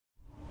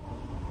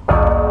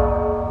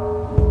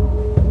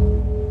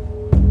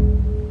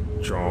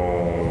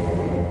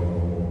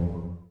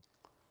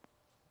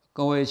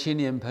各位青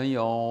年朋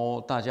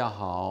友，大家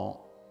好。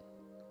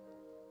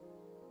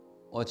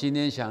我今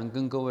天想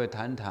跟各位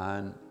谈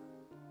谈，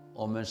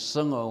我们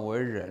生而为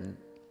人，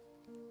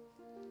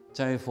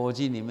在佛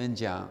经里面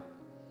讲，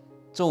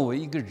作为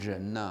一个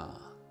人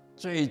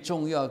最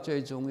重要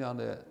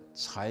的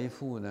财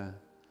富呢，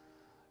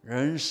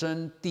人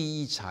生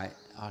第一财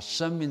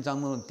生命当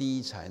中的第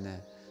一财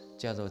呢，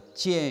叫做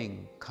健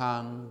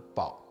康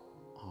宝。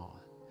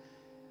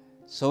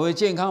所谓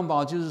健康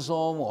宝，就是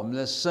说我们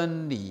的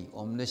生理、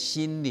我们的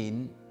心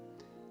灵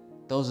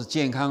都是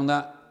健康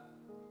的。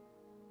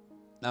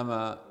那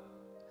么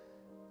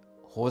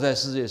活在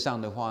世界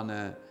上的话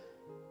呢，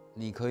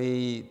你可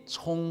以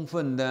充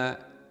分的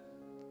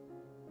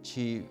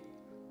去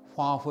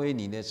发挥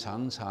你的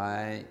长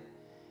才，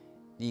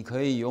你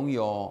可以拥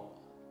有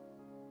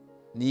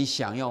你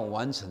想要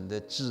完成的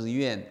志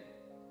愿，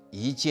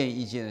一件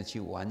一件的去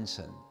完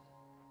成。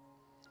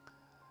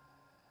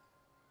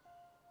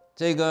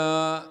这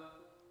个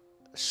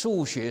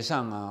数学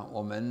上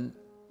我们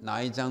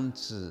拿一张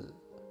纸，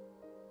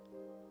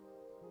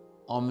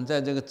我们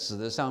在这个纸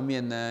的上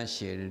面呢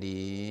写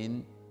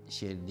零，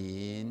写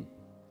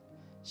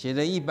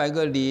了100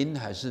个零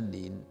还是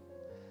零，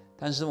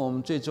但是我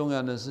们最重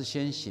要的是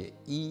先写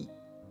1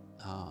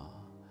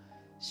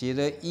写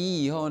了1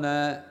以后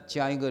呢，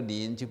加一个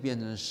0就变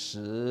成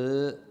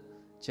10，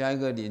加一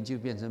个0就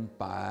变成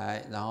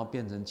100，然后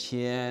变成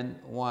千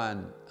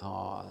万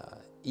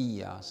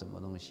亿什么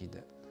东西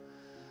的。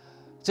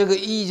这个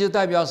亿就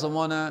代表什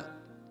么呢？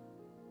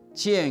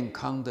健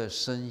康的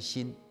身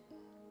心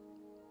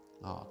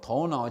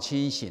头脑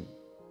清醒，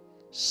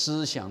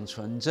思想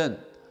纯正，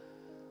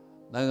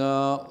那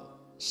个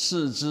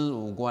四肢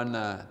五官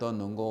呢都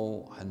能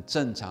够很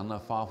正常的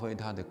发挥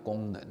它的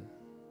功能。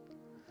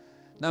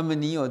那么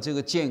你有这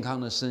个健康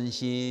的身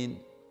心，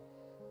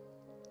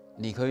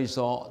你可以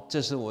说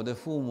这是我的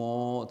父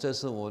母，这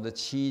是我的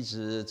妻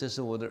子，这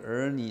是我的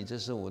儿女，这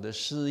是我的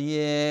事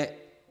业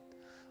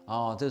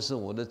这是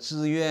我的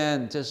志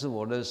愿，这是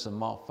我的什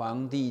么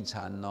房地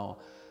产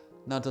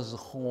那都是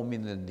后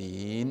面的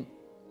零。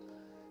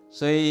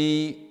所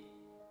以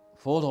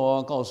佛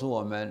陀告诉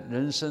我们，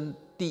人生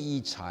第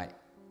一财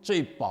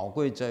最宝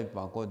贵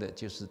的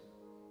就是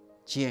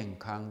健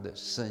康的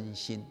身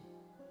心，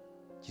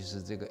就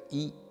是这个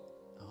一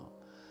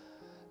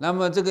那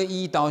么这个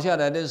一倒下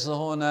来的时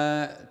候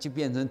呢，就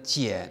变成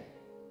减，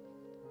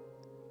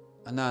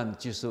那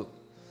就是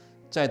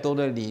再多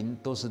的零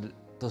都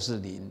是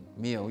零，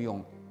没有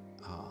用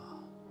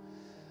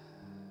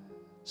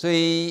所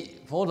以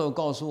佛陀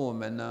告诉我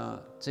们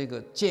呢，这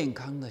个健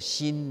康的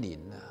心灵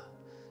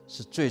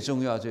是最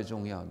重要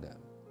的。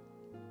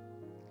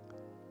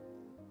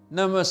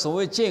那么所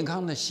谓健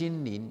康的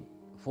心灵，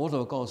佛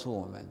陀告诉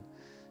我们，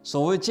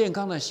所谓健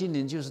康的心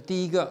灵，就是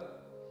第一个，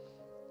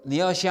你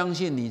要相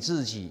信你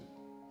自己，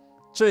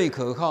最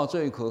可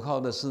靠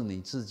的是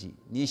你自己，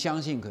你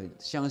相信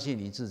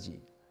你自己。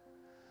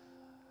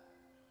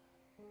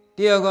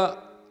第二个，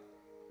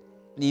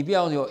你不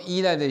要有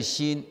依赖的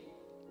心，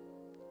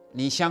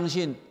你相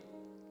信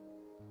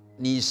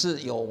你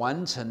是有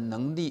完成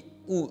能力，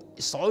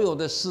所有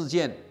的事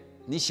件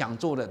你想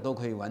做的都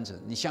可以完成。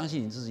你相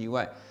信你自己以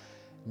外，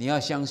你要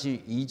相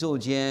信宇宙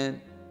间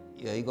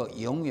有一个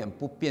永远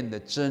不变的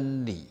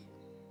真理。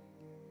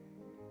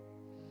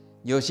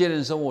有些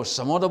人说我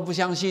什么都不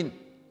相信，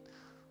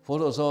佛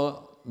陀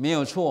说没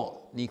有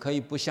错，你可以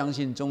不相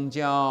信宗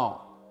教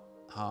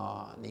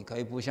你可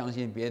以不相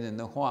信别人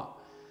的话，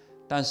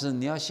但是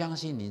你要相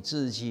信你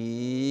自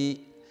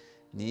己，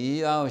你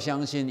要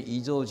相信宇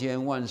宙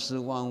间万事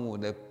万物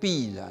的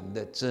必然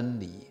的真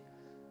理。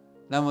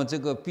那么这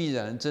个必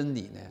然的真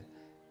理呢，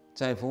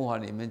在佛法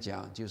里面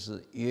讲，就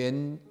是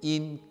原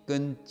因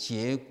跟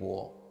结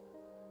果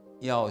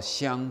要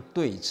相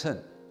对称、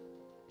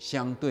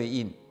相对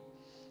应，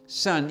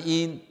善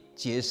因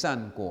结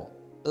善果，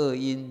恶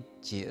因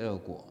结恶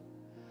果。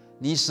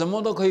你什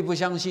么都可以不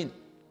相信，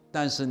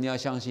但是你要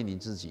相信你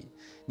自己，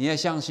你要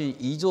相信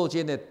宇宙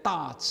间的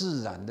大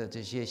自然的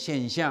这些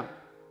现象，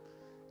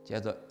叫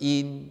做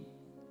因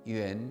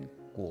缘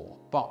果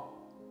报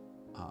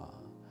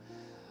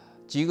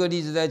举个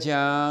例子来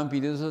讲，比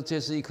如说这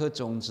是一颗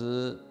种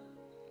子，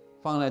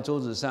放在桌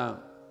子上，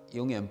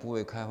永远不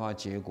会开花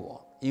结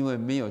果，因为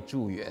没有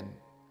助缘。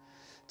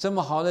这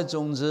么好的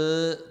种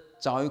子，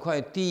找一块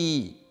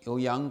地，有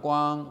阳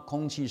光、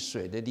空气、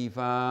水的地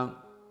方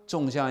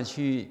种下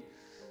去，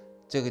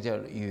这个叫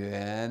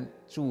缘，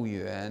助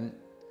缘。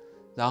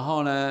然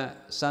后呢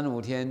，3、5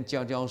天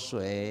浇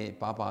水，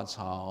拔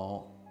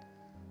草，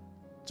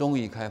终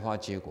于开花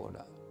结果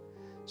了。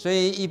所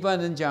以一般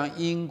人讲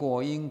因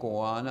果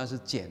那是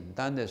简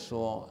单的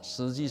说，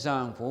实际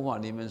上佛法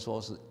里面说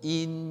是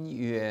因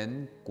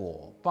缘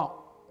果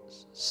报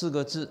4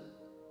个字。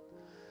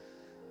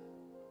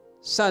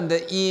善的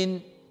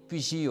因必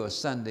须有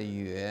善的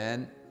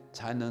缘，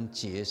才能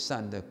结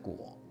善的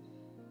果。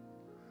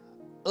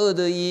恶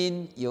的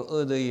因有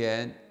恶的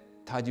缘，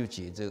它就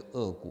结这个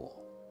恶果。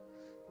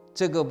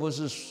这个不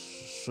是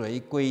谁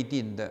规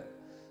定的，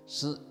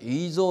是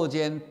宇宙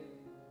间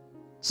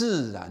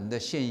自然的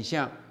现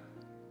象，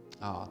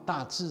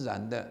大自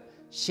然的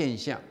现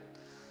象。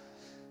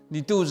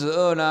你肚子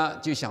饿了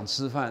就想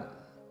吃饭，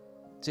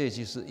这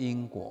就是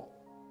因果。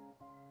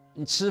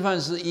你吃饭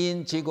是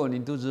因，结果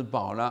你肚子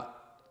饱了，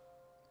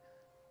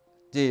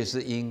这也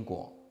是因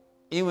果。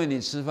因为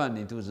你吃饭，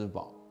你肚子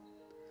饱，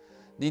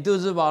你肚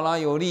子饱了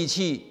有力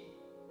气，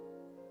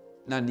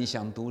那你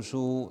想读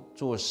书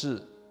做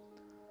事，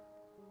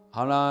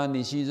好了，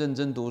你去认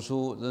真读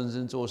书，认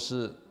真做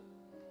事，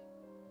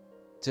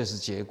这是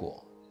结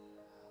果。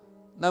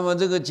那么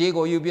这个结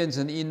果又变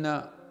成因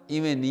呢？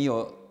因为你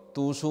有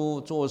读书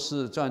做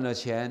事赚了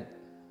钱，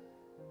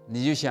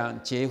你就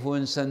想结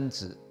婚生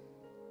子。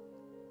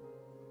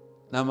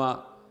那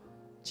么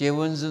结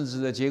婚生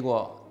子的结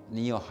果，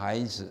你有孩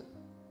子，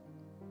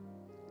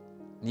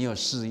你有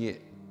事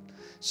业。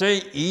所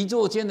以宇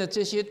宙间的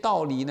这些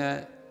道理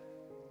呢，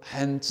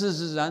很自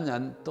自然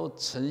然都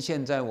呈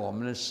现在我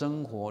们的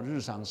生活、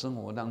日常生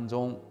活当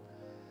中。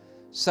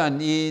善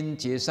因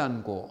结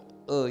善果，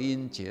恶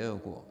因结恶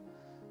果。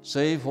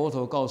所以佛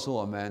陀告诉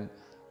我们，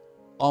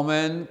我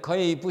们可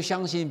以不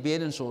相信别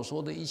人所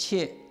说的一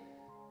切，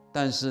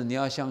但是你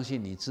要相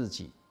信你自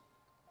己，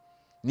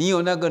你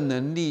有那个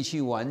能力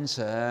去完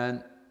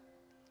成。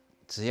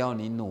只要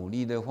你努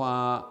力的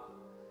话，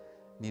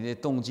你的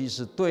动机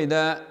是对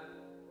的，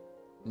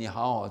你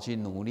好好去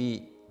努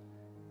力，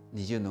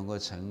你就能够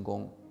成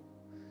功。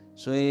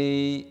所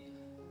以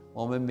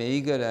我们每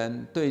一个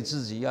人对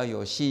自己要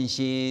有信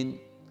心。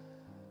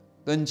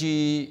根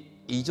据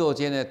宇宙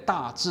间的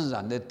大自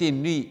然的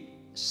定律，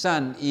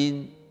善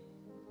因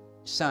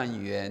善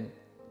缘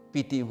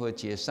必定会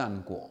结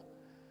善果。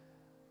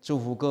祝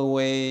福各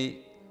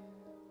位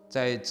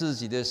在自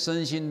己的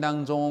身心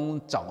当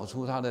中找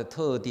出它的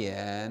特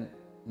点，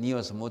你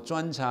有什么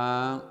专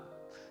长，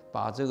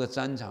把这个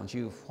专长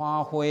去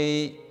发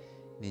挥，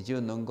你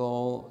就能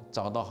够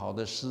找到好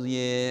的事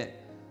业，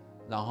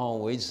然后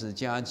维持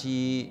家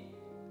计，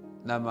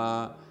那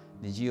么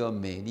你就有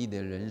美丽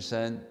的人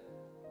生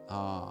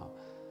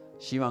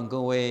希望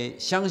各位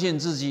相信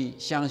自己，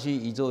相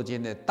信宇宙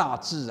间的大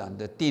自然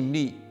的定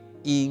律、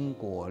因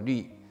果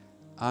律。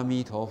阿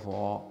弥陀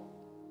佛。